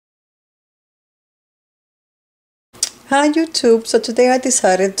Hi YouTube, so today I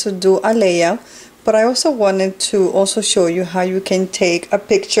decided to do a layout, but I also wanted to also show you how you can take a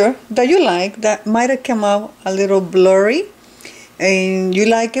picture that you like that might have come out a little blurry and you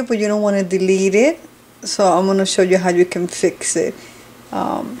like it but you don't want to delete it. So I'm going to show you how you can fix it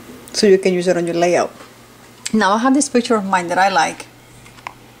so you can use it on your layout. Now I have this picture of mine that I like.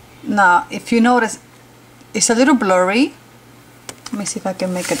 Now if you notice, it's a little blurry. Let me see if I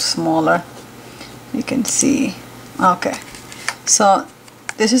can make it smaller. You can see. Okay, so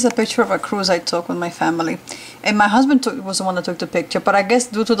this is a picture of a cruise I took with my family, and my husband was the one that took the picture, but I guess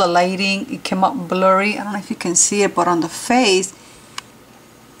due to the lighting it came up blurry. I don't know if you can see it, but on the face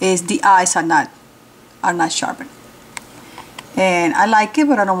is the eyes are not sharpened, and I like it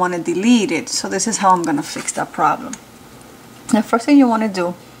but I don't want to delete it. So this is how I'm gonna fix that problem. The first thing you want to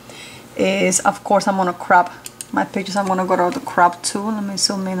do is, of course, I'm gonna crop my pictures. I'm gonna go to the crop tool. Let me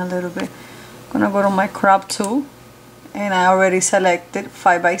zoom in a little bit. I'm gonna go to my crop tool, and I already selected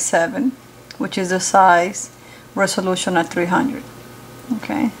 5:7, which is the size, resolution at 300.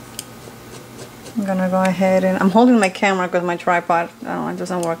 Okay, I'm gonna go ahead and I'm holding my camera because my tripod, I don't know, it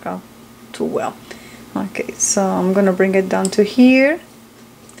doesn't work out too well. Okay, so I'm gonna bring it down to here.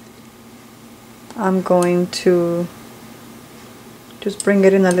 I'm going to just bring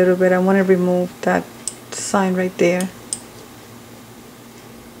it in a little bit. I want to remove that sign right there.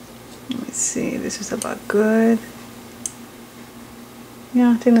 Let me see, this is about good.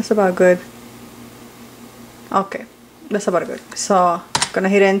 Yeah, I think that's about good. Okay, that's about good. So I'm gonna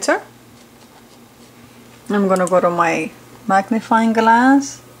hit enter. I'm gonna go to my magnifying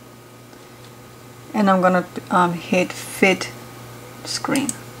glass, and I'm gonna hit fit screen.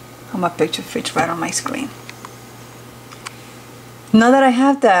 And my picture fits right on my screen. Now that I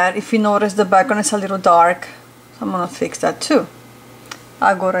have that, if you notice the background is a little dark, so I'm gonna fix that too.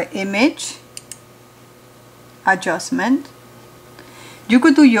 I'll go to image, adjustment. You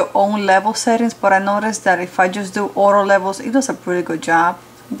could do your own level settings, but I noticed that if I just do auto levels, it does a pretty good job.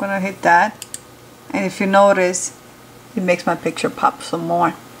 I'm gonna hit that, and if you notice, it makes my picture pop some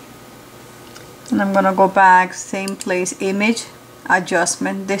more. And I'm gonna go back, same place, image,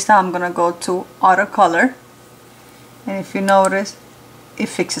 adjustment. This time I'm gonna go to auto color, and if you notice, it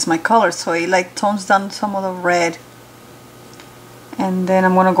fixes my color, so it like tones down some of the red. And then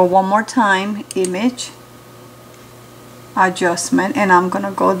I'm gonna go one more time, image, adjustment, and I'm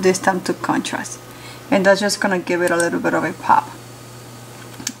gonna go this time to contrast, and that's just gonna give it a little bit of a pop.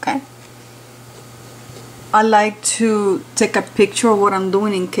 Okay, I like to take a picture of what I'm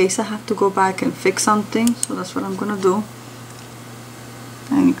doing in case I have to go back and fix something, so that's what I'm gonna do,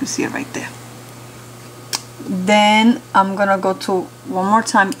 and you can see it right there. Then I'm gonna go to one more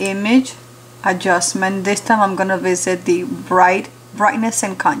time, image, adjustment. This time I'm gonna visit the brightness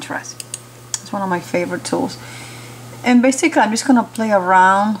and contrast. It's one of my favorite tools. And basically I'm just gonna play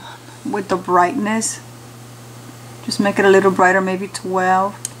around with the brightness. Just make it a little brighter, maybe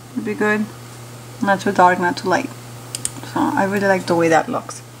 12 would be good. Not too dark, not too light. So I really like the way that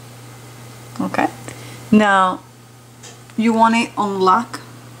looks. Okay, now you want to unlock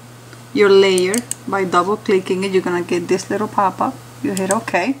your layer by double clicking it. You're gonna get this little pop-up. You hit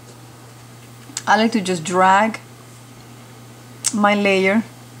OK. I like to just drag my layer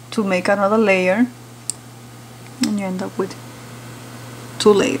to make another layer, and you end up with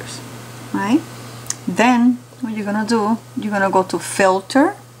 2 layers, right? Then what you're gonna do, you're gonna go to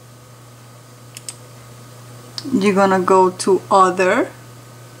filter, you're gonna go to other,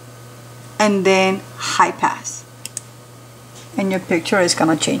 and then high pass, and your picture is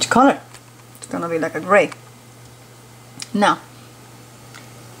gonna change color. It's gonna be like a gray. Now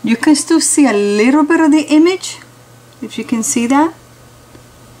you can still see a little bit of the image, if you can see that.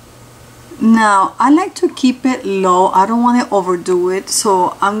 Now I like to keep it low. I don't want to overdo it,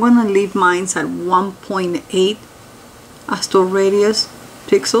 so I'm gonna leave mine at 1.8 aspect radius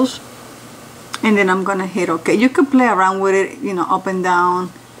pixels, and then I'm gonna hit OK. You can play around with it, you know, up and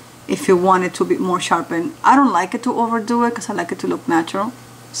down if you want it to be more sharpened. I don't like it to overdo it because I like it to look natural,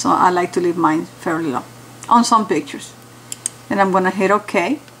 so I like to leave mine fairly low on some pictures. Then I'm gonna hit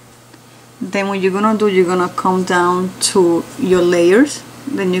OK. Then what you're gonna do, you're gonna come down to your layers.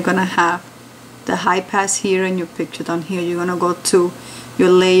 Then you're gonna have the high pass here and your picture down here. You're gonna go to your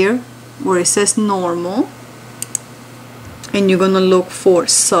layer where it says normal, and you're gonna look for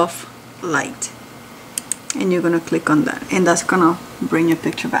soft light, and you're gonna click on that, and that's gonna bring your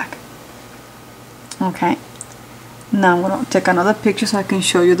picture back. Okay, now I'm gonna take another picture so I can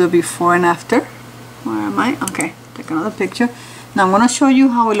show you the before and after. Where am I? Okay, take another picture. Now I'm gonna show you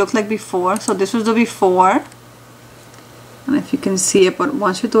how it looked like before. So this was the before, and if you can see it, but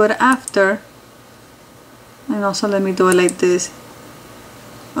once you do it after, And also let me do it like this.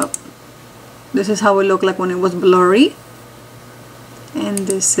 Oh, this is how it looked like when it was blurry, and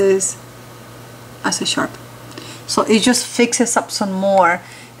this is as a sharp. So it just fixes up some more,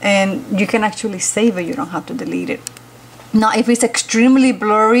 and you can actually save it. You don't have to delete it. Now if it's extremely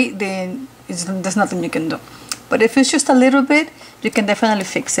blurry, then there's nothing you can do. But if it's just a little bit, you can definitely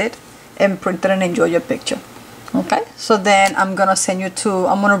fix it and print it and enjoy your picture. Okay, so then I'm gonna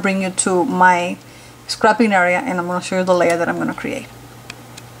bring you to my scrapping area, and I'm gonna show you the layer that I'm gonna create.